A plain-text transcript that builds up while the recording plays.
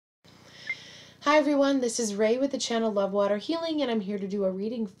Hi everyone, this is Ray with the channel Lovewater Healing, and I'm here to do a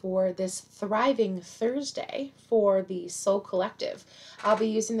reading for this Thriving Thursday for the Soul Collective. I'll be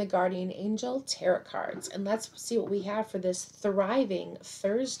using the Guardian Angel Tarot cards, and let's see what we have for this Thriving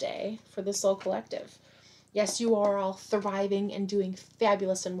Thursday for the Soul Collective. Yes, you are all thriving and doing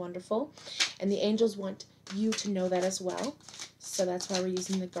fabulous and wonderful, and the angels want you to know that as well. So that's why we're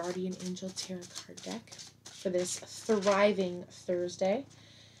using the Guardian Angel Tarot card deck for this Thriving Thursday.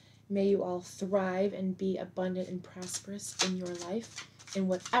 May you all thrive and be abundant and prosperous in your life in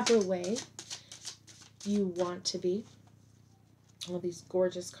whatever way you want to be. All these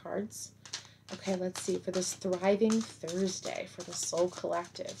gorgeous cards. Okay, let's see. For this Thriving Thursday for the Soul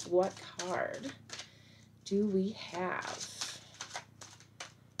Collective, what card do we have?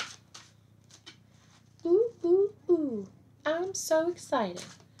 Ooh, ooh, ooh. I'm so excited.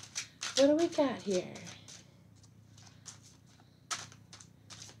 What do we got here?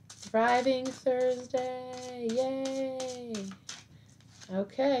 Thriving Thursday, yay!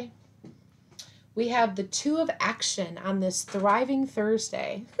 Okay, we have the Two of Action on this Thriving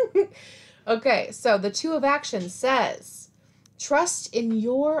Thursday. Okay, so the Two of Action says, trust in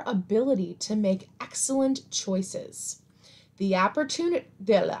your ability to make excellent choices. There's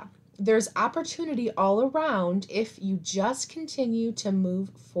opportunity all around if you just continue to move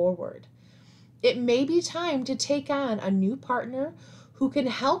forward. It may be time to take on a new partner who can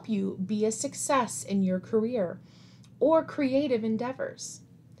help you be a success in your career or creative endeavors.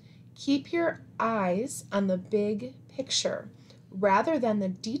 Keep your eyes on the big picture rather than the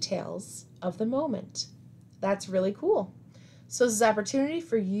details of the moment. That's really cool. So this is an opportunity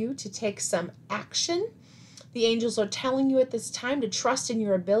for you to take some action. The angels are telling you at this time to trust in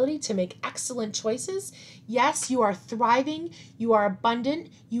your ability to make excellent choices. Yes, you are thriving, you are abundant,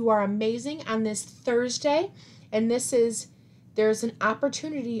 you are amazing on this Thursday, and there's an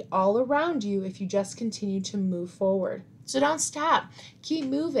opportunity all around you if you just continue to move forward. So don't stop. Keep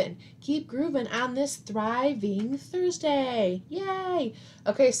moving. Keep grooving on this Thriving Thursday. Yay!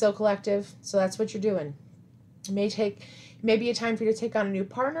 Okay, so collective, so that's what you're doing. It may be a time for you to take on a new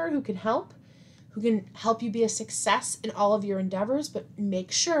partner who can help you be a success in all of your endeavors, but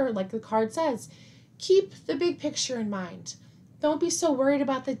make sure, like the card says, keep the big picture in mind. Don't be so worried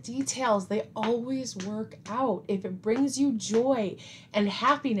about the details. They always work out. If it brings you joy and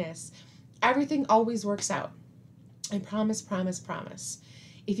happiness, everything always works out. I promise, promise, promise.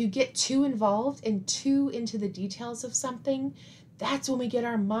 If you get too involved and too into the details of something, that's when we get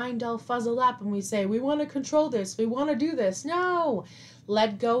our mind all fuzzled up and we say, we want to control this, we want to do this. No,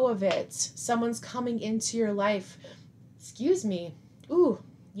 let go of it. Someone's coming into your life. Excuse me. Ooh,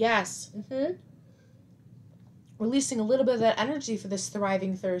 yes. Releasing a little bit of that energy for this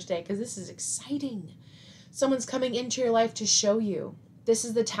Thriving Thursday because this is exciting. Someone's coming into your life to show you. This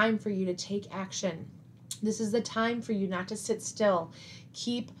is the time for you to take action. This is the time for you not to sit still.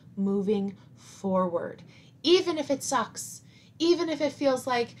 Keep moving forward. Even if it sucks. Even if it feels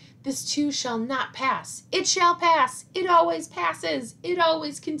like this too shall not pass. It shall pass. It always passes. It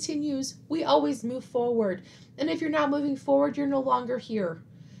always continues. We always move forward. And if you're not moving forward, you're no longer here.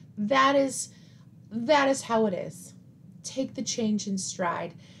 That is how it is. Take the change in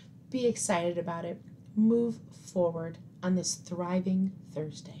stride. Be excited about it. Move forward on this Thriving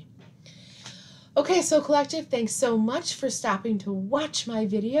Thursday. Okay, so collective, thanks so much for stopping to watch my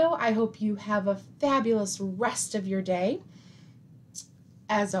video. I hope you have a fabulous rest of your day.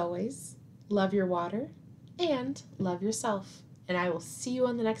 As always, love your water and love yourself. And I will see you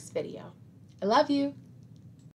on the next video. I love you.